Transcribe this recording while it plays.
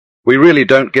We really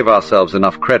don't give ourselves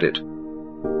enough credit.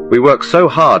 We work so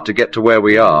hard to get to where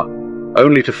we are,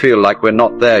 only to feel like we're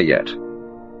not there yet.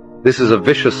 This is a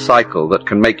vicious cycle that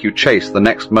can make you chase the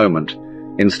next moment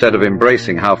instead of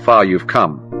embracing how far you've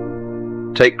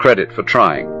come. Take credit for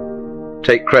trying.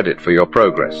 Take credit for your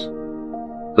progress.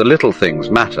 The little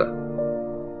things matter.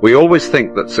 We always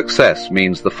think that success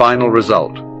means the final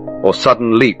result or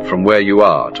sudden leap from where you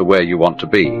are to where you want to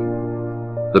be.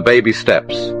 The baby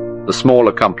steps, the small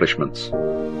accomplishments,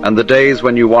 and the days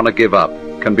when you want to give up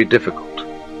can be difficult.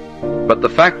 But the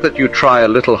fact that you try a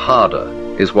little harder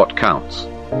is what counts.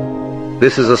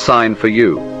 This is a sign for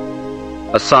you,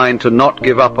 a sign to not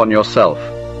give up on yourself,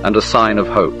 and a sign of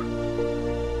hope.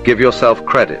 Give yourself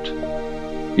credit.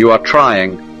 You are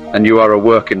trying, and you are a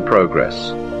work in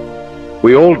progress.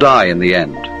 We all die in the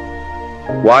end.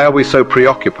 Why are we so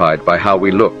preoccupied by how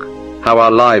we look, how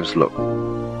our lives look?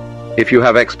 If you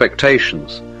have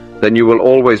expectations, then you will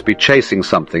always be chasing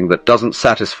something that doesn't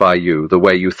satisfy you the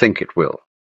way you think it will.